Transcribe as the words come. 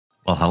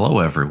Well, hello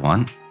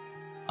everyone.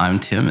 I'm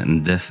Tim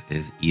and this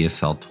is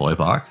ESL Toy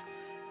Box.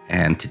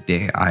 And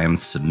today I am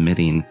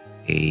submitting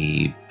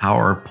a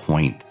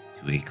PowerPoint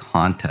to a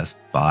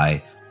contest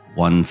by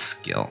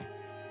OneSkill.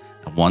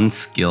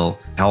 OneSkill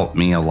helped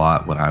me a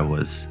lot when I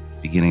was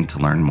beginning to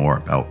learn more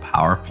about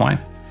PowerPoint.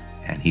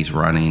 And he's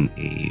running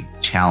a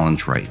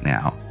challenge right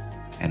now.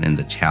 And in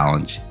the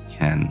challenge, you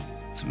can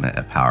submit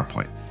a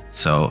PowerPoint.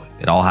 So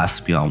it all has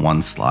to be on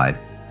one slide.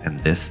 And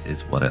this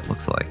is what it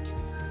looks like.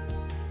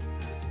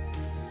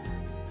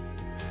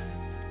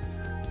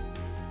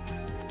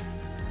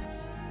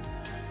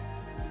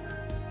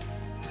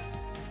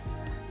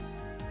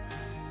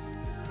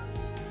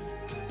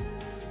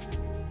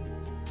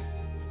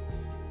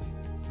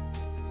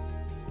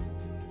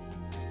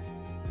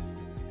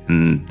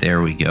 And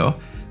there we go.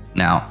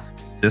 Now,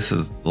 this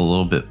is a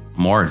little bit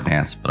more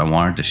advanced, but I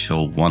wanted to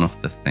show one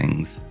of the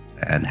things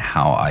and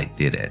how I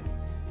did it.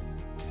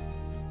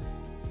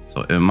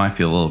 So it might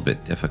be a little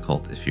bit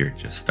difficult if you're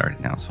just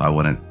starting out. So I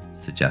wouldn't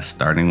suggest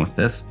starting with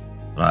this,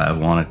 but I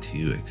wanted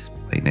to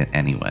explain it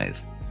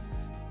anyways.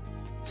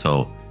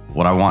 So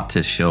what I want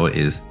to show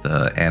is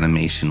the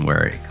animation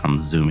where it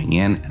comes zooming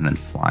in and then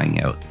flying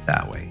out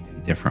that way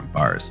in different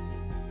bars.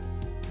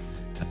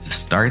 But to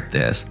start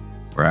this,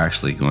 we're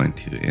actually going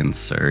to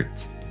insert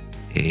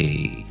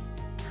a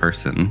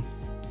person.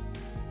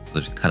 So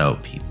there's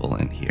cutout people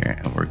in here,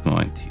 and we're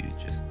going to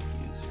just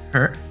use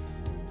her.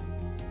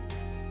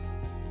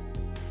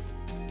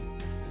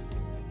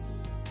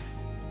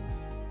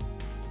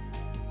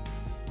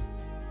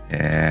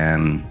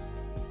 And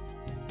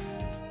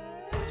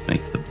let's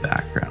make the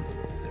background a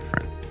little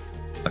different.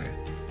 Okay.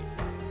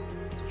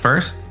 So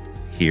first,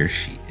 here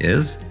she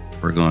is.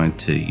 We're going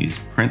to use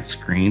print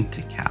screen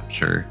to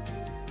capture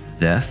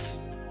this.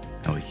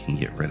 And we can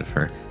get rid of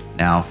her.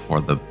 Now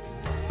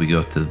we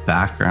go to the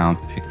background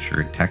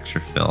picture texture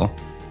fill,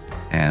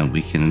 and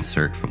we can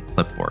insert from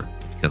clipboard.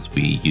 Because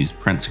we use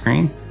print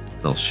screen,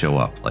 it'll show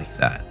up like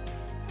that.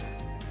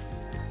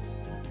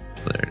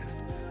 So there it is.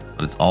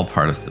 But it's all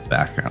part of the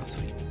background, so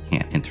you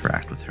can't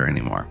interact with her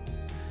anymore.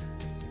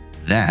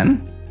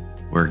 Then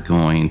we're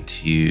going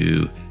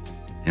to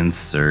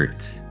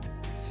insert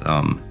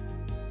some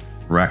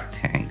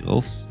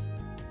rectangles,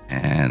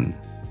 and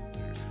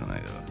we're just gonna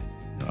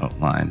go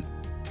outline.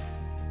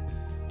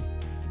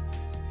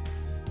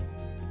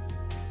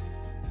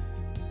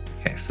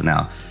 Okay, so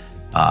now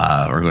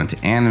we're going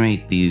to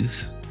animate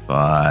these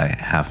by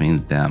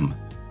having them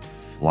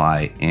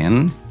fly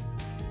in,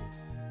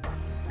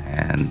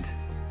 and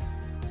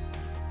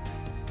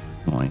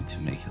going to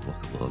make it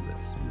look a little bit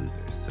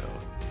smoother. So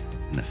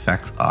in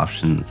effects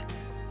options,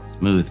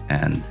 smooth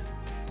end,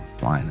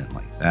 flying it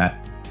like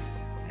that,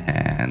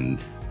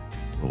 and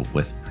go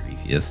with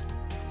previous,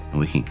 and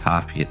we can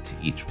copy it to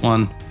each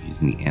one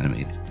using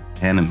the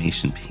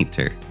animation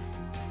painter.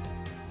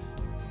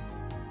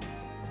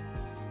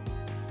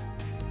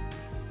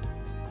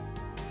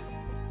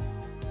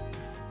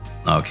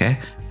 Okay,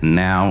 and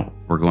now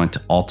we're going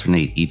to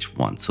alternate each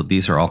one. So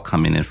these are all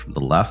coming in from the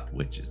left,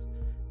 which is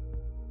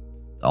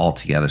all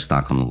together, it's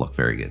not going to look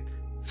very good.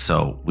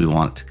 So we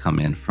want it to come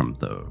in from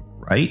the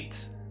right.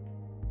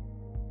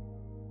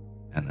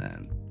 And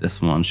then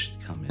this one should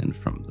come in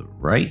from the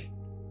right.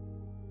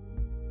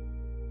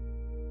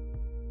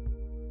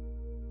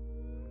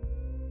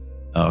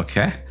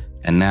 Okay,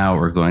 and now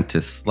we're going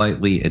to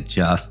slightly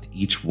adjust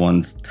each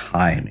one's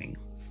timing.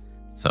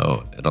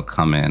 So it'll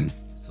come in,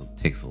 so it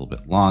takes a little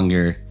bit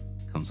longer,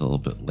 comes a little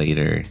bit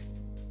later.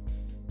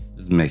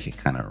 Just make it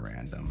kind of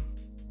random.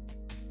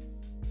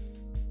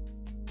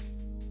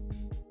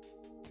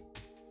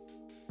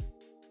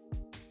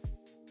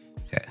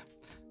 Okay,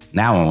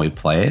 now when we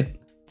play it,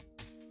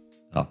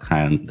 I'll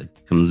kind of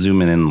come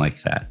zooming in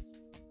like that.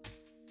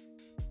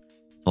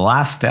 The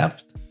last step,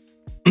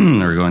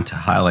 we're going to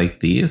highlight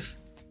these,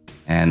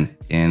 and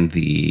in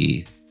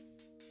the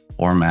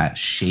format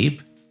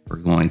shape, we're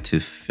going to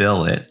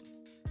fill it,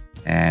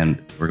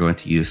 and we're going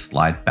to use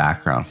slide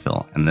background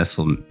fill, and this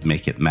will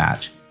make it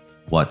match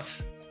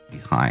what's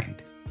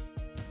behind.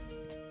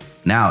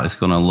 Now it's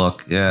going to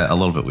look a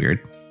little bit weird.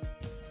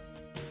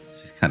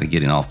 She's kind of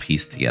getting all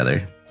pieced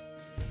together.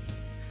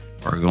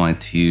 We're going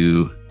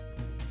to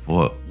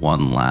put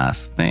one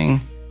last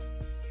thing,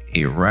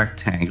 a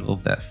rectangle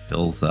that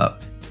fills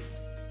up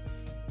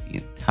the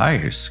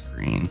entire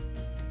screen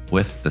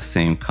with the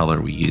same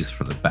color we use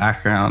for the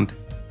background.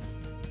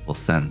 We'll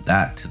send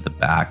that to the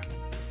back.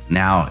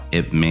 Now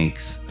it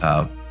makes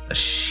a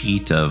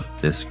sheet of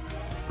this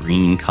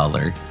green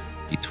color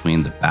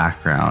between the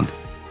background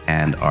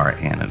and our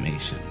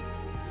animation.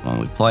 So when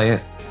we play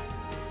it,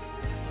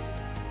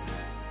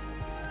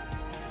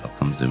 it'll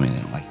come zooming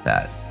in like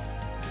that.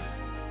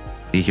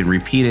 You can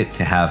repeat it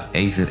to have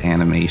exit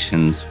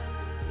animations.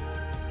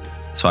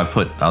 So I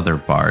put other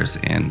bars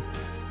in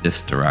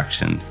this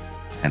direction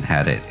and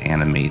had it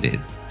animated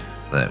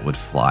so that it would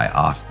fly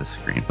off the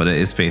screen, but it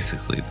is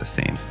basically the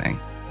same thing.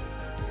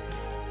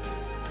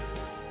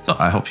 So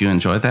I hope you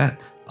enjoyed that.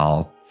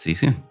 I'll see you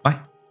soon. Bye.